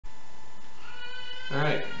All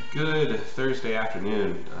right, good Thursday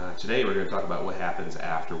afternoon. Today we're going to talk about what happens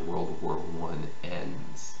after World War I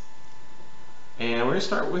ends. And we're going to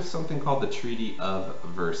start with something called the Treaty of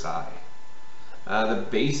Versailles. The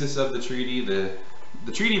basis of the treaty, the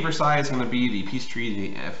Treaty of Versailles is going to be the peace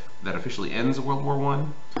treaty that officially ends World War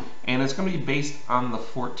I. And it's going to be based on the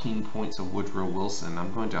 14 points of Woodrow Wilson.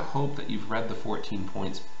 I'm going to hope that you've read the 14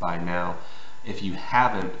 points by now. If you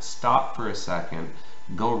haven't, stop for a second.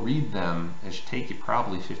 Go read them. It should take you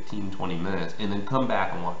probably 15-20 minutes, and then come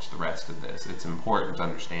back and watch the rest of this. It's important to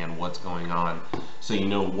understand what's going on so you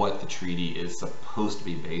know what the treaty is supposed to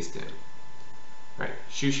be based in. Alright,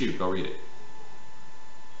 shoot, go read it.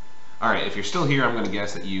 Alright, if you're still here, I'm going to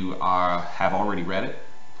guess that you have already read it.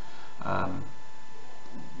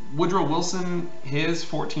 Woodrow Wilson, his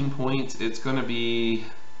 14 points, it's going to be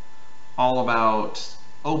all about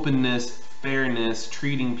openness, fairness,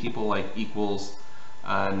 treating people like equals.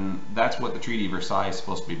 And that's what the Treaty of Versailles is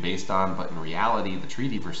supposed to be based on, but in reality, the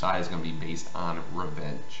Treaty of Versailles is going to be based on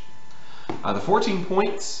revenge. The 14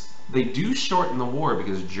 points, they do shorten the war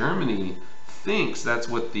because Germany thinks that's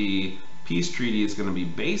what the peace treaty is going to be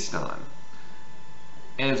based on.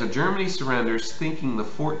 And so Germany surrenders thinking the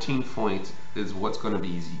 14 points is what's going to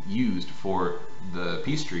be used for the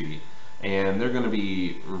peace treaty. And they're going to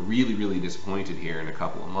be really, really disappointed here in a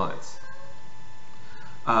couple of months.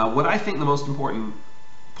 What I think the most important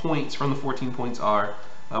points from the 14 points are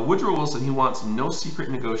Woodrow Wilson, he wants no secret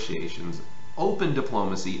negotiations, open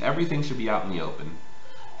diplomacy, everything should be out in the open.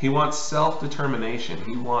 He wants self-determination,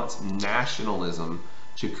 he wants nationalism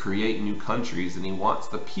to create new countries, and he wants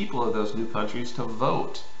the people of those new countries to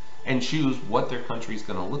vote and choose what their country is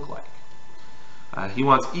going to look like. He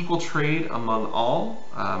wants equal trade among all.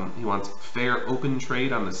 He wants fair open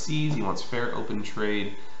trade on the seas. He wants fair open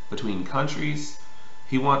trade between countries.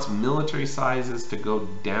 He wants military sizes to go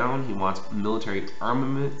down. He wants military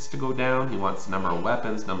armaments to go down. He wants the number of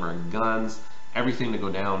weapons, number of guns, everything to go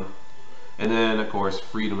down. And then, of course,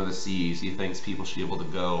 freedom of the seas. He thinks people should be able to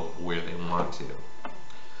go where they want to.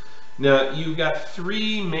 Now, you've got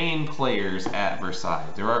three main players at Versailles.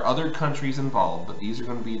 There are other countries involved, but these are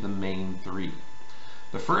going to be the main three.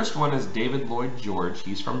 The first one is David Lloyd George.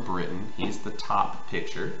 He's from Britain. He's the top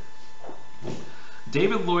picture.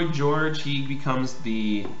 David Lloyd George, he becomes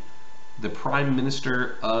the Prime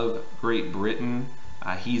Minister of Great Britain.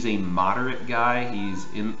 He's a moderate guy. He's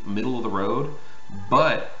in the middle of the road,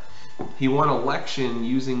 but he won election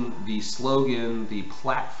using the slogan, the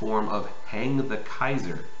platform of "Hang the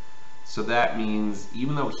Kaiser." So that means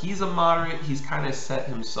even though he's a moderate, he's kind of set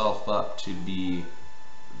himself up to be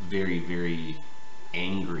very, very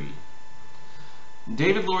angry.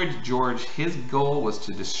 David Lloyd George, his goal was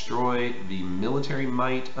to destroy the military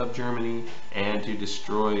might of Germany and to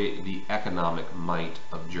destroy the economic might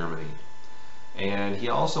of Germany. And he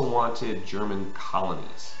also wanted German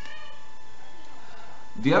colonies.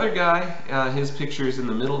 The other guy, his picture is in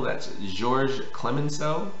the middle, that's Georges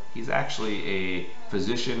Clemenceau. He's actually a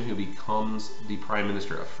physician who becomes the Prime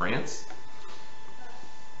Minister of France.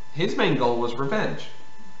 His main goal was revenge.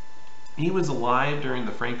 He was alive during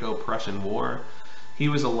the Franco-Prussian War. He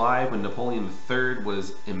was alive when Napoleon III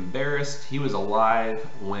was embarrassed. He was alive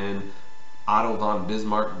when Otto von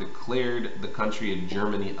Bismarck declared the country of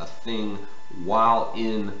Germany a thing while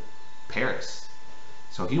in Paris.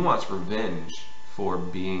 So he wants revenge for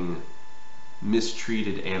being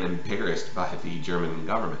mistreated and embarrassed by the German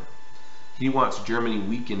government. He wants Germany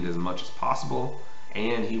weakened as much as possible,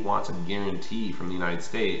 and he wants a guarantee from the United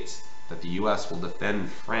States that the US will defend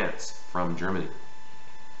France from Germany.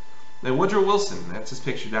 Now, Woodrow Wilson, that's his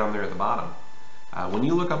picture down there at the bottom. When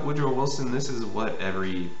you look up Woodrow Wilson, this is what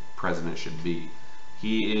every president should be.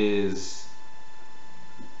 He is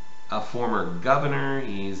a former governor,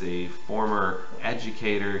 he's a former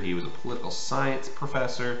educator, he was a political science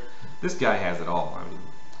professor. This guy has it all.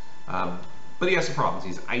 But he has some problems.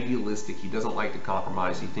 He's idealistic, he doesn't like to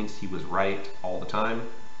compromise, he thinks he was right all the time.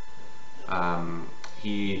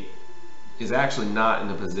 He is actually not in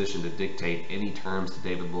a position to dictate any terms to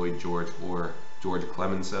David Lloyd George or George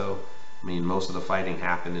Clemenceau. I mean, most of the fighting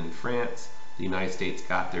happened in France. The United States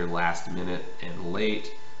got there last minute and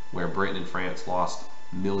late, where Britain and France lost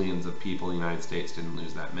millions of people. The United States didn't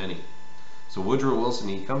lose that many. So Woodrow Wilson,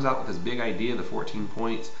 he comes out with this big idea, the 14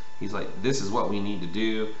 points. He's like, this is what we need to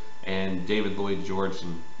do. And David Lloyd George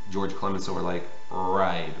and George Clemenceau are like,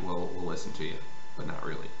 right, we'll listen to you, but not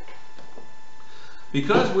really.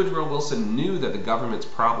 Because Woodrow Wilson knew that the governments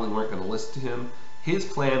probably weren't going to listen to him, his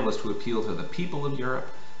plan was to appeal to the people of Europe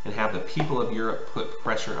and have the people of Europe put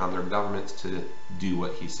pressure on their governments to do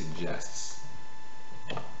what he suggests.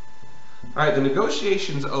 Alright, the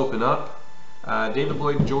negotiations open up. David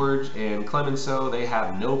Lloyd George and Clemenceau, they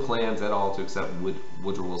have no plans at all to accept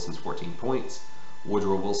Woodrow Wilson's 14 points.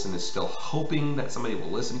 Woodrow Wilson is still hoping that somebody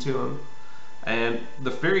will listen to him. And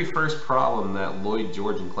the very first problem that Lloyd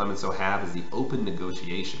George and Clemenceau have is the open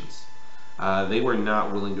negotiations. They were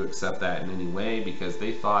not willing to accept that in any way because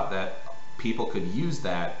they thought that people could use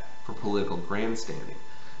that for political grandstanding.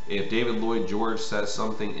 If David Lloyd George says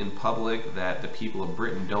something in public that the people of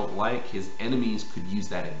Britain don't like, his enemies could use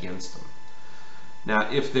that against him.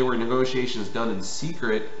 Now, if there were negotiations done in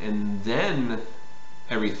secret and then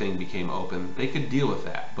everything became open, they could deal with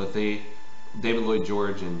that. But David Lloyd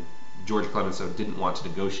George and George Clemenceau didn't want to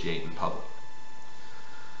negotiate in public.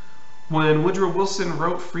 When Woodrow Wilson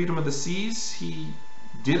wrote Freedom of the Seas, he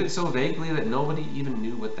did it so vaguely that nobody even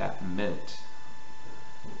knew what that meant.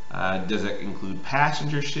 Does it include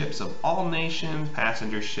passenger ships of all nations,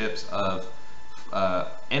 passenger ships of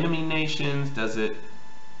enemy nations? Does it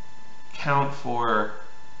count for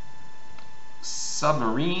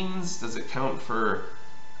submarines? Does it count for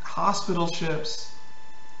hospital ships?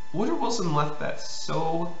 Woodrow Wilson left that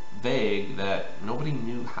so vague that nobody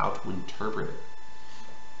knew how to interpret it.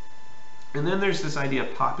 And then there's this idea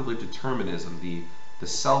of popular determinism, the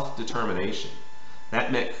self-determination.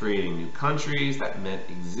 That meant creating new countries, that meant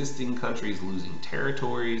existing countries losing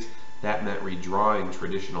territories, that meant redrawing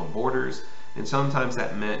traditional borders, and sometimes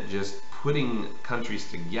that meant just putting countries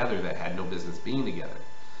together that had no business being together.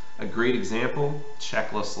 A great example,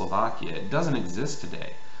 Czechoslovakia. It doesn't exist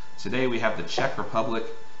today. Today we have the Czech Republic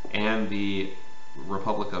and the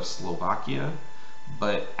Republic of Slovakia,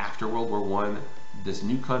 but after World War I, this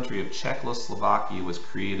new country of Czechoslovakia was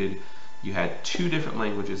created. You had two different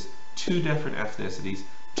languages, two different ethnicities,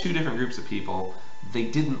 two different groups of people. They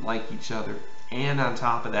didn't like each other, and on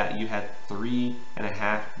top of that you had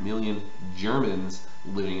 3.5 million Germans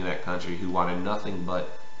living in that country who wanted nothing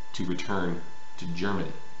but to return to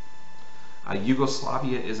Germany.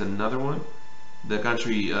 Yugoslavia is another one. The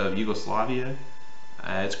country of Yugoslavia,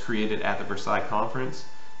 it's created at the Versailles Conference.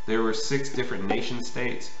 There were 6 different nation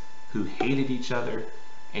states who hated each other,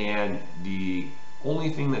 and the only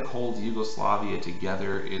thing that holds Yugoslavia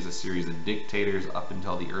together is a series of dictators up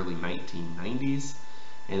until the early 1990s.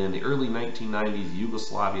 And in the early 1990s,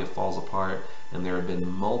 Yugoslavia falls apart, and there have been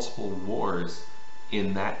multiple wars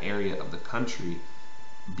in that area of the country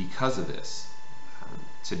because of this.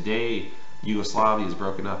 Today, Yugoslavia is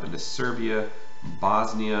broken up into Serbia,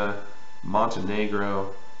 Bosnia,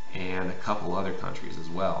 Montenegro, and a couple other countries as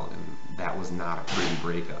well, and that was not a pretty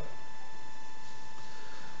breakup.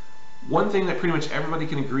 One thing that pretty much everybody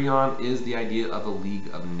can agree on is the idea of a League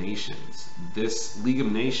of Nations. This League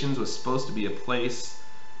of Nations was supposed to be a place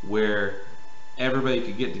where everybody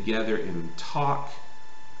could get together and talk.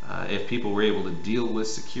 If people were able to deal with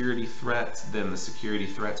security threats, then the security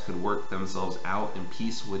threats could work themselves out and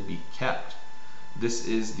peace would be kept. This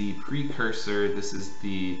is the precursor, this is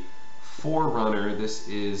the forerunner, this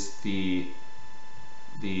is the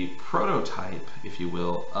prototype, if you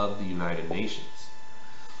will, of the United Nations.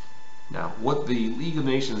 Now, what the League of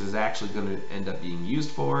Nations is actually going to end up being used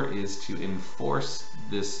for is to enforce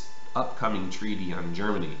this upcoming treaty on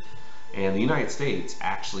Germany. And the United States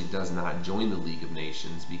actually does not join the League of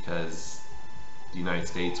Nations because the United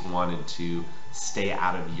States wanted to stay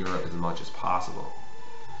out of Europe as much as possible.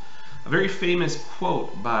 A very famous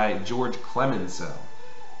quote by George Clemenceau.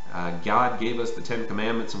 God gave us the 10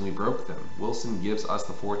 commandments and we broke them. Wilson gives us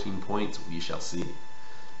the 14 points, we shall see.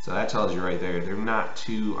 So that tells you right there, they're not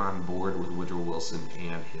too on board with Woodrow Wilson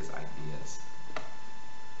and his ideas.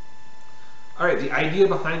 Alright, the idea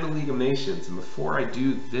behind the League of Nations, and before I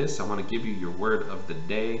do this, I want to give you your word of the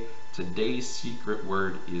day. Today's secret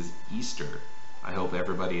word is Easter. I hope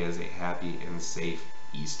everybody has a happy and safe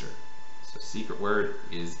Easter. So secret word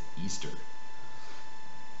is Easter.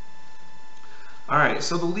 Alright,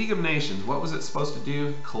 so the League of Nations, what was it supposed to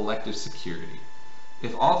do? Collective security.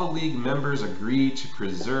 If all the League members agree to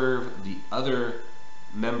preserve the other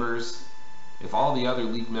members, if all the other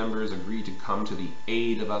League members agree to come to the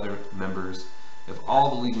aid of other members, if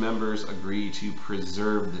all the League members agree to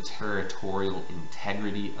preserve the territorial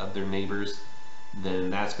integrity of their neighbors, then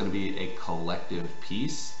that's going to be a collective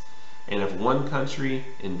peace. And if one country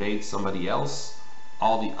invades somebody else,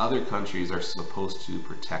 all the other countries are supposed to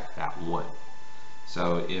protect that one.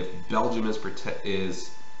 So if Belgium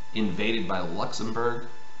is invaded by Luxembourg,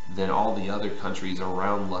 then all the other countries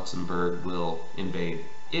around Luxembourg will invade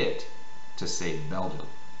it to save Belgium.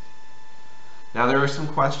 Now there are some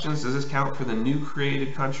questions. Does this count for the new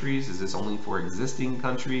created countries? Is this only for existing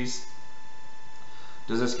countries?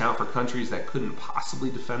 Does this count for countries that couldn't possibly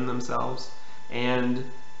defend themselves? And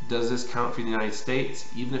Does this count for the United States?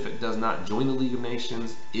 Even if it does not join the League of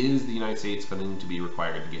Nations, is the United States going to be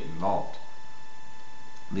required to get involved?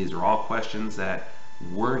 These are all questions that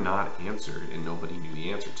were not answered and nobody knew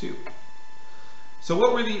the answer to. So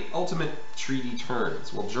what were the ultimate treaty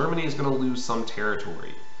terms? Well, Germany is going to lose some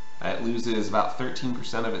territory. It loses about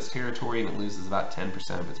 13% of its territory and it loses about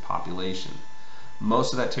 10% of its population.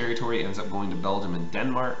 Most of that territory ends up going to Belgium and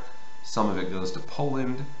Denmark. Some of it goes to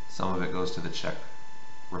Poland. Some of it goes to the Czech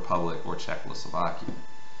Republic or Czechoslovakia.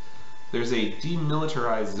 There's a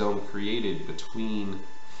demilitarized zone created between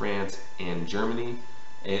France and Germany.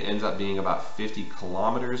 It ends up being about 50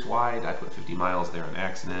 kilometers wide. I put 50 miles there on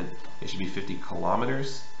accident. It should be 50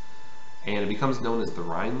 kilometers. And it becomes known as the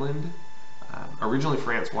Rhineland. Originally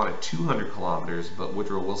France wanted 200 kilometers, but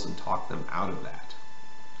Woodrow Wilson talked them out of that.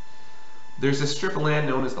 There's a strip of land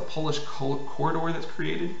known as the Polish corridor that's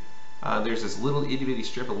created. There's this little itty bitty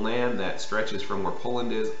strip of land that stretches from where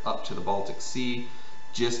Poland is up to the Baltic Sea,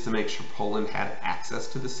 just to make sure Poland had access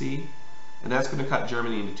to the sea. And that's going to cut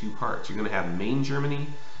Germany into two parts. You're going to have main Germany,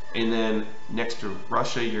 and then next to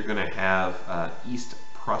Russia, you're going to have East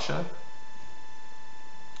Prussia.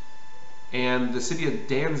 And the city of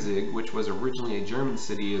Danzig, which was originally a German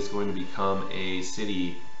city, is going to become a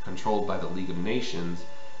city controlled by the League of Nations.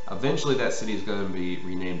 Eventually, that city is going to be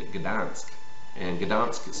renamed Gdansk, and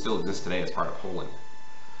Gdansk still exists today as part of Poland.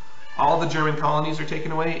 All the German colonies are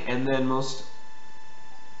taken away, and then most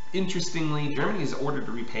interestingly, Germany is ordered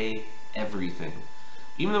to repay everything.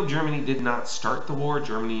 Even though Germany did not start the war,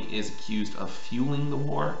 Germany is accused of fueling the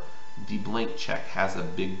war. The blank check has a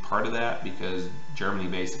big part of that because Germany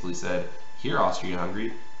basically said, here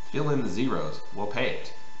Austria-Hungary, fill in the zeros, we'll pay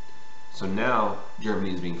it. So now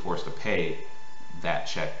Germany is being forced to pay that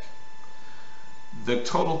check. The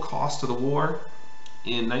total cost of the war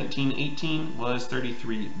in 1918 was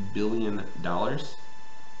 $33 billion.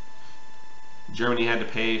 Germany had to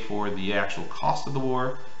pay for the actual cost of the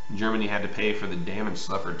war. Germany had to pay for the damage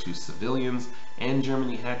suffered to civilians, and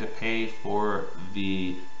Germany had to pay for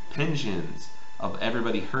the pensions of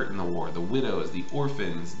everybody hurt in the war, the widows, the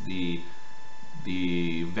orphans, the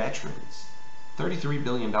veterans. $33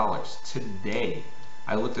 billion today.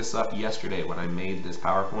 I looked this up yesterday when I made this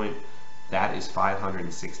PowerPoint. That is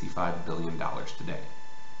 $565 billion today.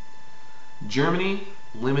 Germany,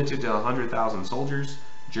 limited to 100,000 soldiers.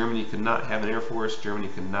 Germany could not have an air force. Germany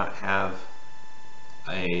could not have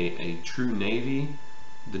a true navy.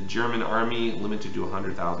 The German army limited to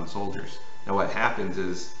 100,000 soldiers. Now what happens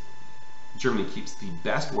is Germany keeps the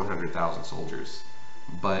best 100,000 soldiers,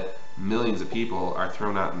 but millions of people are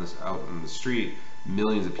thrown out in the street.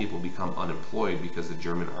 Millions of people become unemployed because the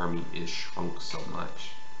German army is shrunk so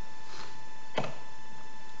much.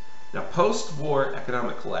 Now, post-war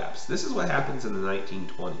economic collapse. This is what happens in the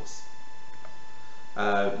 1920s.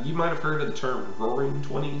 You might have heard of the term Roaring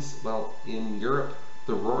Twenties. Well, in Europe,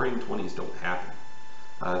 the Roaring Twenties don't happen.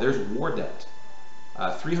 There's war debt.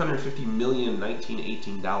 $350 million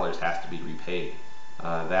 1918 has to be repaid.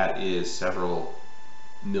 That is several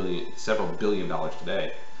billion dollars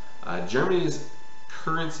today. Germany's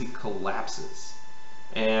currency collapses,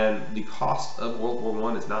 and the cost of World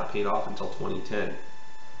War I is not paid off until 2010.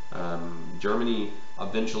 Germany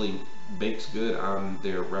eventually makes good on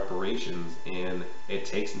their reparations, and it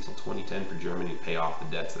takes until 2010 for Germany to pay off the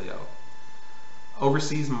debts they owe.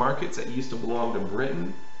 Overseas markets that used to belong to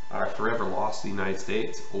Britain are forever lost to the United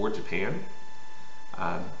States or Japan.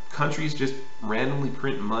 Countries just randomly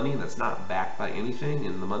print money that's not backed by anything,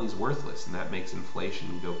 and the money's worthless, and that makes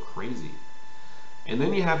inflation go crazy. And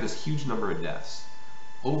then you have this huge number of deaths.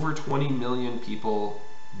 Over 20 million people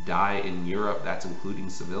die in Europe, that's including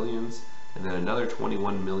civilians, and then another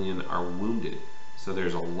 21 million are wounded. So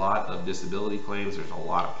there's a lot of disability claims, there's a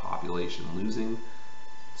lot of population losing.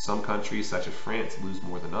 Some countries, such as France, lose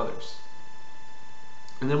more than others.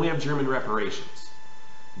 And then we have German reparations.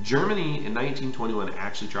 Germany in 1921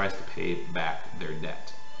 actually tries to pay back their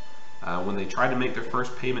debt. When they try to make their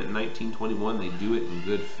first payment in 1921, they do it in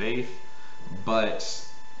good faith, but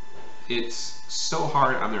it's so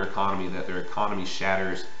hard on their economy that their economy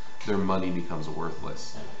shatters, their money becomes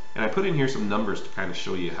worthless. And I put in here some numbers to kind of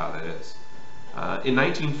show you how that is. In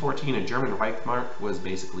 1914, a German Reichsmark was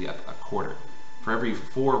basically a quarter. For every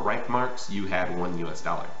 4 Reichsmarks, you had 1 US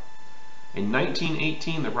dollar. In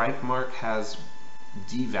 1918, the Reichsmark has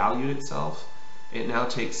devalued itself. It now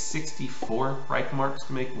takes 64 Reichsmarks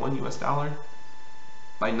to make 1 US dollar.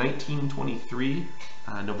 By 1923,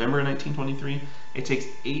 November 1923, it takes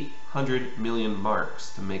 800 million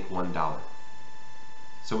marks to make $1.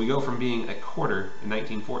 So we go from being a quarter in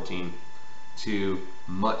 1914 to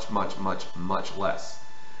much, much, much, much less.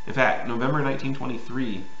 In fact, November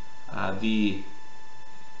 1923, the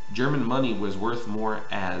German money was worth more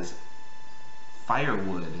as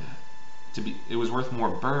firewood. It was worth more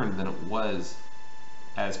burned than it was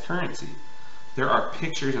as currency. There are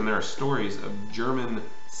pictures and there are stories of German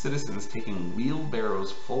citizens taking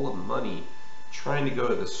wheelbarrows full of money trying to go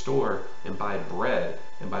to the store and buy bread,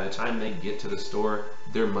 and by the time they get to the store,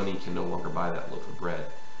 their money can no longer buy that loaf of bread.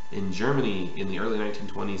 In Germany, in the early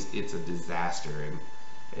 1920s, it's a disaster,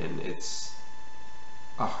 and it's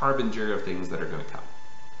a harbinger of things that are going to come.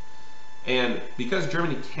 And because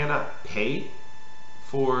Germany cannot pay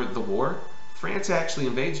for the war, France actually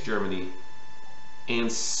invades Germany and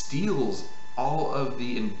steals all of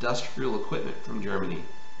the industrial equipment from Germany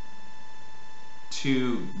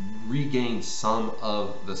to regain some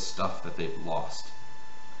of the stuff that they've lost.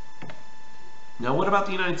 Now, what about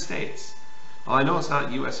the United States? Well, I know it's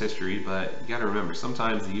not U.S. history, but you got to remember,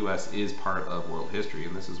 sometimes the U.S. is part of world history,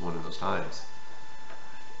 and this is one of those times.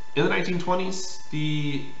 In the 1920s,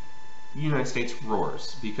 the United States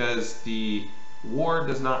roars because the war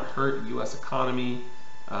does not hurt U.S. economy.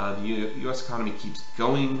 The U.S. economy keeps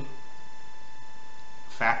going.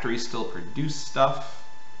 Factories still produce stuff.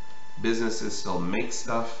 Businesses still make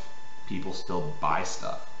stuff. People still buy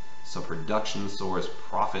stuff. So production soars,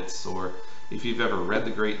 profits soar. If you've ever read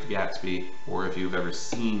The Great Gatsby, or if you've ever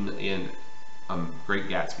seen in a Great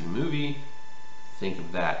Gatsby movie, think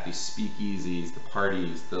of that. The speakeasies, the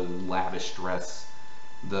parties, the lavish dress,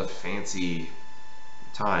 the fancy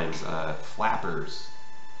times, flappers.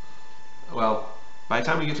 Well, by the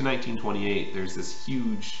time we get to 1928, there's this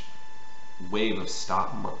huge wave of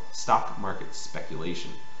stock market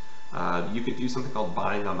speculation. You could do something called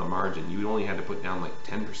buying on the margin. You only had to put down like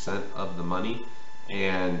 10% of the money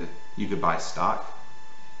and you could buy stock.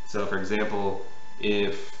 So for example,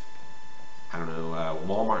 if, I don't know,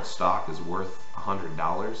 Walmart stock is worth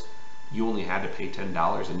 $100, you only had to pay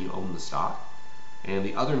 $10 and you own the stock. And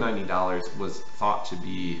the other $90 was thought to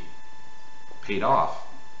be paid off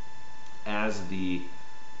as the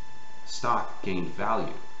stock gained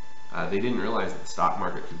value. They didn't realize that the stock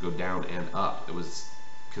market could go down and up. It was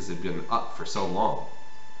because it had been up for so long.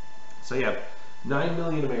 So you have 9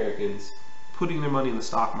 million Americans putting their money in the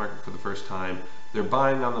stock market for the first time. They're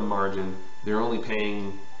buying on the margin. They're only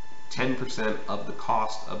paying 10% of the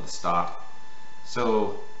cost of the stock.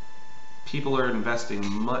 So people are investing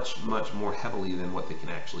much, much more heavily than what they can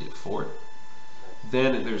actually afford.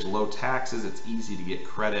 Then there's low taxes. It's easy to get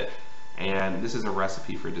credit. And this is a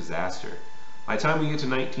recipe for disaster. By the time we get to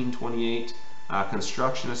 1928,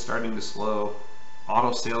 construction is starting to slow.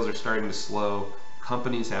 Auto sales are starting to slow.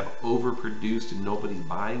 Companies have overproduced and nobody's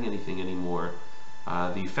buying anything anymore.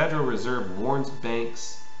 The Federal Reserve warns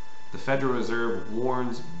banks. The Federal Reserve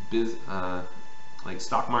warns like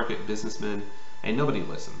stock market businessmen, and nobody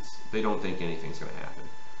listens. They don't think anything's going to happen.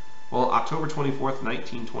 Well, October 24th,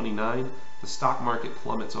 1929, the stock market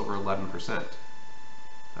plummets over 11%.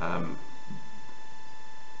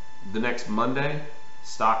 The next Monday,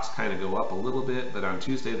 stocks kind of go up a little bit, but on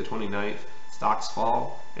Tuesday the 29th, stocks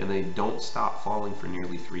fall, and they don't stop falling for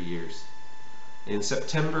nearly 3 years. In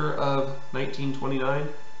September of 1929,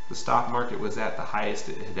 the stock market was at the highest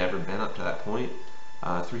it had ever been up to that point,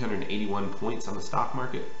 381 points on the stock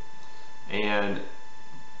market, and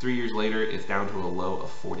 3 years later it's down to a low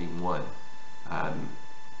of 41.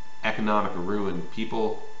 Economic ruin.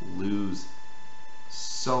 People lose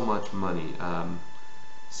so much money.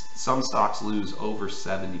 Some stocks lose over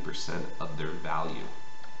 70% of their value.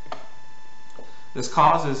 This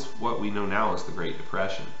causes what we know now as the Great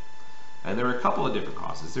Depression. And there are a couple of different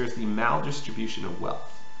causes. There's the maldistribution of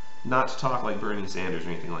wealth. Not to talk like Bernie Sanders or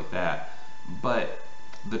anything like that, but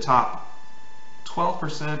the top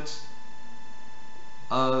 12%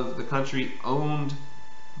 of the country owned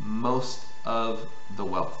most of the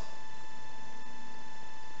wealth.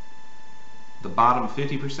 The bottom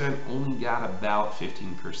 50% only got about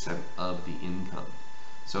 15% of the income.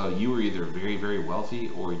 So you were either very, very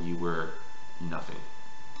wealthy or you were nothing.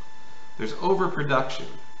 There's overproduction.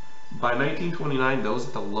 By 1929, those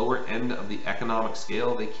at the lower end of the economic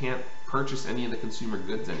scale, they can't purchase any of the consumer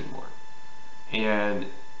goods anymore. And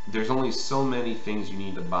there's only so many things you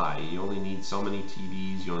need to buy. You only need so many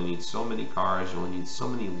TVs, you only need so many cars, you only need so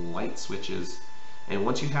many light switches. And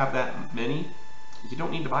once you have that many, you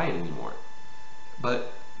don't need to buy it anymore.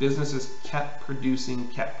 But businesses kept producing,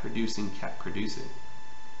 kept producing, kept producing.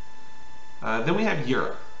 Then we have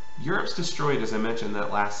Europe. Europe's destroyed, as I mentioned in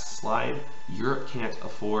that last slide. Europe can't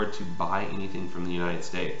afford to buy anything from the United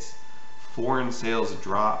States. Foreign sales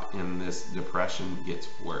drop and this depression gets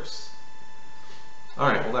worse. All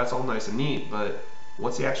right, well that's all nice and neat, but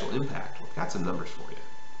what's the actual impact? Well, I've got some numbers for you.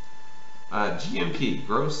 GNP,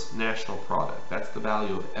 gross national product. That's the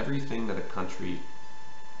value of everything that a country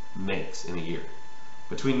makes in a year.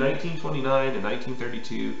 Between 1929 and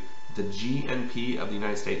 1932, the GNP of the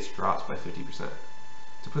United States drops by 50%.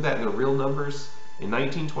 To put that into real numbers, in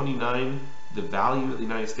 1929, the value of the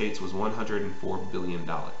United States was $104 billion.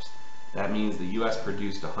 That means the US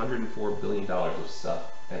produced $104 billion of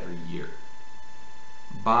stuff every year.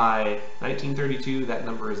 By 1932, that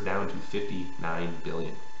number is down to 59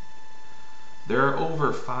 billion. There are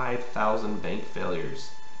over 5,000 bank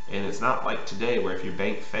failures, and it's not like today where if your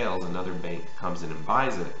bank fails, another bank comes in and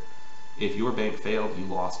buys it. If your bank failed, you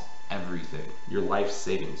lost everything. Your life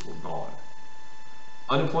savings were gone.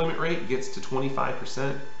 Unemployment rate gets to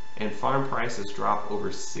 25%, and farm prices drop over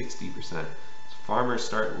 60%. Farmers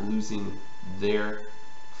start losing their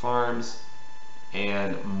farms,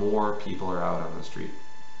 and more people are out on the street.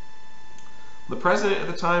 The president at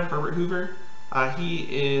the time, Herbert Hoover, he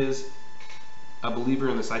is a believer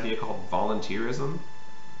in this idea called volunteerism.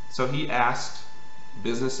 So he asked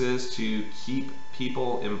businesses to keep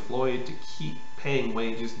people employed, to keep paying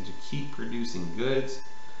wages, and to keep producing goods.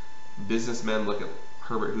 Businessmen look at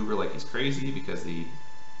Herbert Hoover like he's crazy because the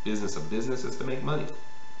business of business is to make money.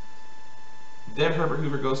 Then Herbert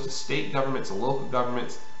Hoover goes to state governments and local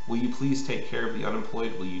governments. Will you please take care of the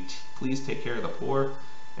unemployed? Will you please take care of the poor?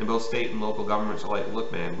 And both state and local governments are like,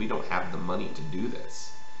 look man, we don't have the money to do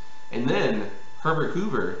this. And then Herbert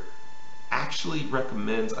Hoover actually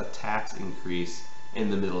recommends a tax increase in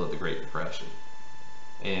the middle of the Great Depression.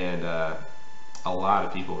 And a lot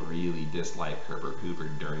of people really dislike Herbert Hoover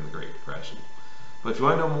during the Great Depression. But if you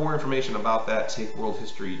want to know more information about that, take world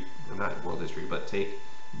history, not world history, but take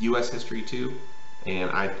US history too. And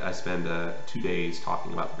I spend 2 days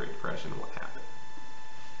talking about the Great Depression and what happened.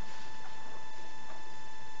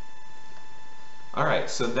 Alright,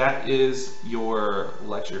 so that is your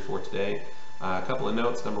lecture for today. A couple of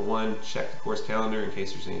notes. Number one, check the course calendar in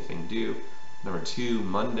case there's anything due. Number two,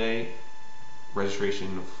 Monday,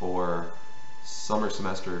 registration for summer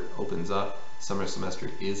semester opens up. Summer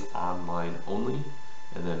semester is online only.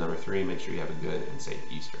 And then number three, make sure you have a good and safe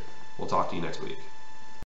Easter. We'll talk to you next week.